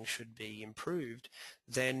something should be improved,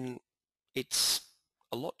 then it's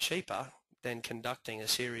a lot cheaper than conducting a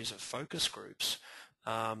series of focus groups.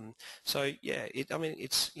 So yeah,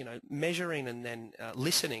 it's measuring and then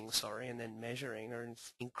listening, and then measuring are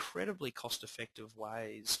incredibly cost-effective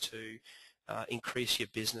ways to increase your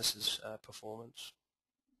business's performance.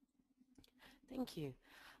 Thank you.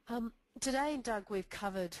 Today, Doug, we've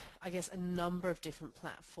covered, I guess, a number of different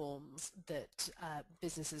platforms that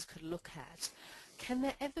businesses could look at. Can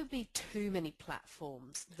there ever be too many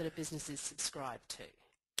platforms that a business is subscribed to?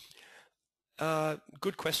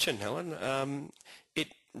 Good question, Helen.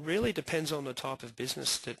 It really depends on the type of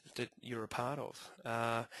business that you're a part of.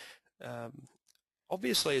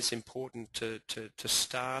 Obviously, it's important to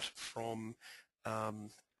start from a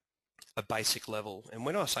basic level. And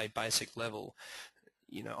when I say basic level,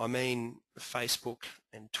 I mean Facebook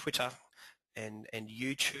and Twitter and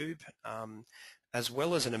YouTube, as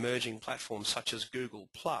well as an emerging platform such as Google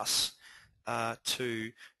Plus,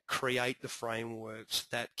 to create the frameworks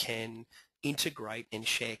that can integrate and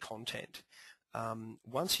share content.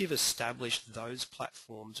 Once you've established those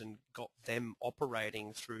platforms and got them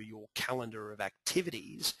operating through your calendar of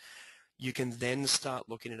activities, you can then start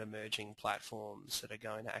looking at emerging platforms that are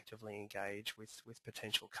going to actively engage with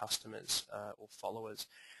potential customers or followers.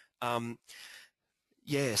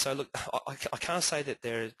 Yeah, so look, I can't say that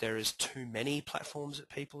there is too many platforms that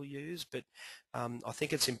people use, but I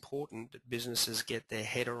think it's important that businesses get their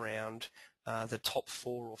head around the top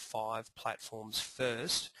 4 or 5 platforms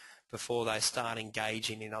first before they start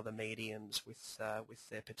engaging in other mediums with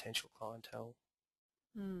their potential clientele.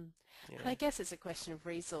 Yeah. And I guess it's a question of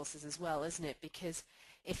resources as well, isn't it? Because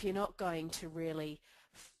if you're not going to really,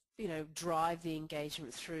 drive the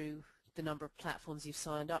engagement through the number of platforms you've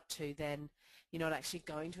signed up to, then you're not actually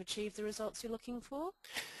going to achieve the results you're looking for?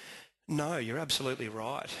 No, you're absolutely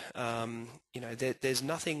right. There's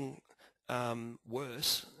nothing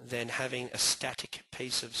worse than having a static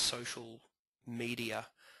piece of social media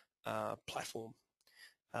platform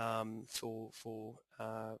for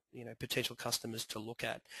potential customers to look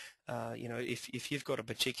at. If you've got a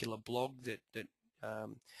particular blog that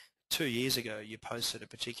 2 years ago you posted a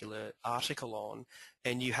particular article on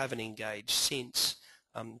and you haven't engaged since,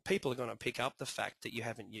 people are going to pick up the fact that you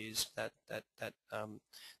haven't used that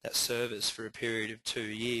service for a period of 2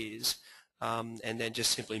 years, and then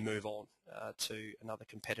just simply move on to another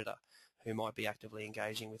competitor who might be actively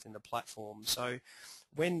engaging within the platform. So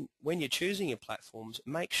when you're choosing your platforms,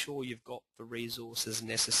 make sure you've got the resources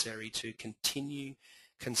necessary to continue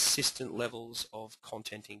consistent levels of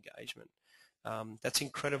content engagement. That's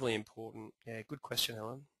incredibly important. Yeah, good question,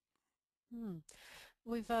 Helen.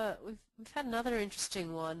 We've had another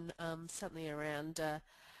interesting one, certainly around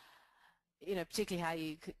particularly how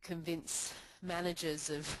you convince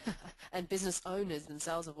managers of and business owners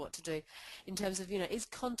themselves of what to do in terms of is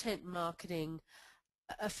content marketing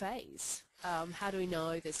a phase? How do we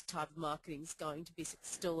know this type of marketing is going to be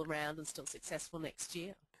still around and still successful next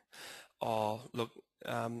year? Oh, look,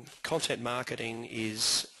 content marketing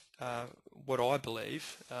is what I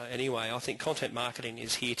believe. Anyway, I think content marketing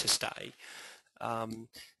is here to stay.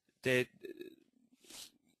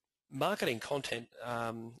 Marketing content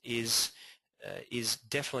is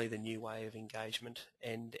definitely the new way of engagement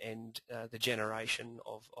and the generation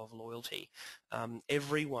of loyalty.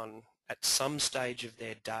 Everyone at some stage of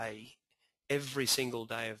their day, every single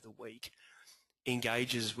day of the week,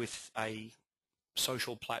 engages with a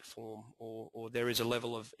social platform, or there is a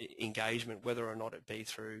level of engagement, whether or not it be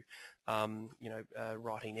through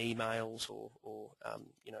writing emails or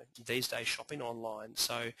these days shopping online.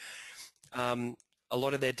 So a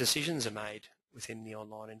lot of their decisions are made within the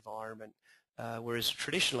online environment, whereas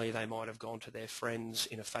traditionally they might have gone to their friends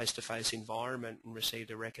in a face-to-face environment and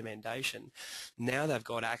received a recommendation. Now they've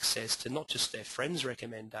got access to not just their friends'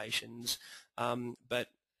 recommendations, but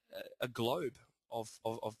a globe of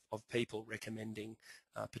people recommending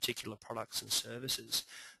particular products and services.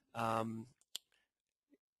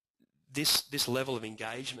 This level of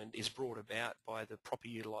engagement is brought about by the proper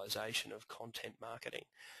utilisation of content marketing.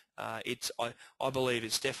 I believe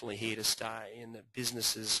it's definitely here to stay, and that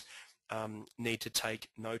businesses need to take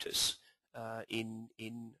notice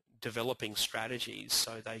in developing strategies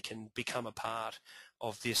so they can become a part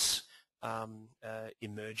of this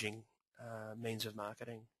emerging means of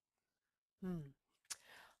marketing.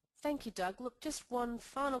 Thank you, Doug. Look, just one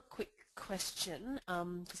final quick question,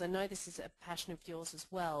 because I know this is a passion of yours as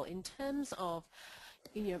well. In terms of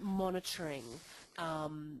monitoring,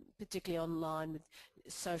 particularly online with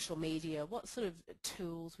social media, what sort of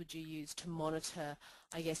tools would you use to monitor,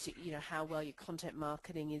 I guess, how well your content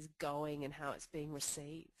marketing is going and how it's being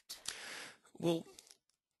received? Well,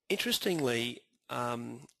 interestingly,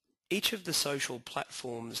 each of the social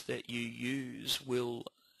platforms that you use will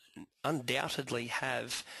undoubtedly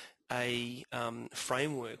have a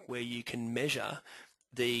framework where you can measure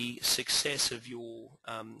the success of your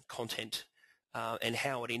content and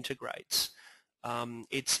how it integrates.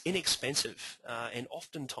 It's inexpensive and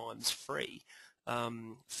oftentimes free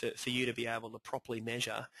for you to be able to properly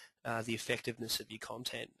measure the effectiveness of your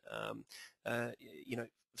content.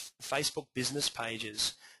 Facebook business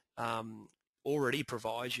pages already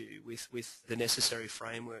provide you with the necessary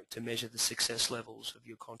framework to measure the success levels of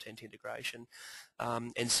your content integration,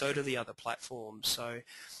 and so do the other platforms. So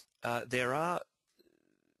there are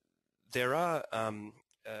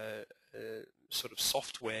sort of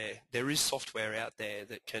software. There is software out there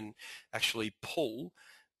that can actually pull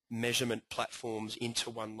measurement platforms into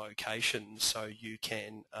one location, so you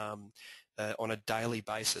can on a daily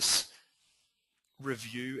basis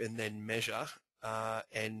review and then measure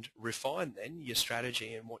and refine then your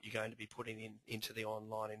strategy and what you're going to be putting into the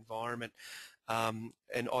online environment.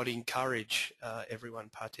 And I'd encourage everyone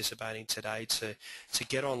participating today to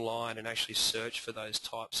get online and actually search for those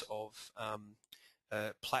types of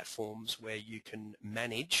platforms where you can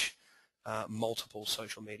manage multiple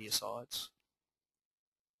social media sites.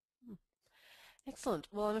 Excellent.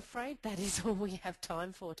 Well, I'm afraid that is all we have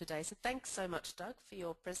time for today. So thanks so much, Doug, for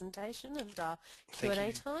your presentation and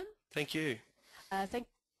Q&A time. Thank you.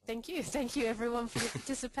 Thank you. Thank you, everyone, for your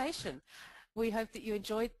participation. We hope that you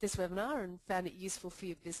enjoyed this webinar and found it useful for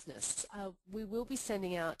your business. We will be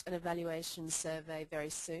sending out an evaluation survey very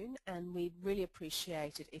soon, and we'd really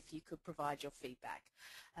appreciate it if you could provide your feedback.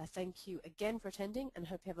 Thank you again for attending, and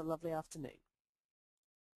hope you have a lovely afternoon.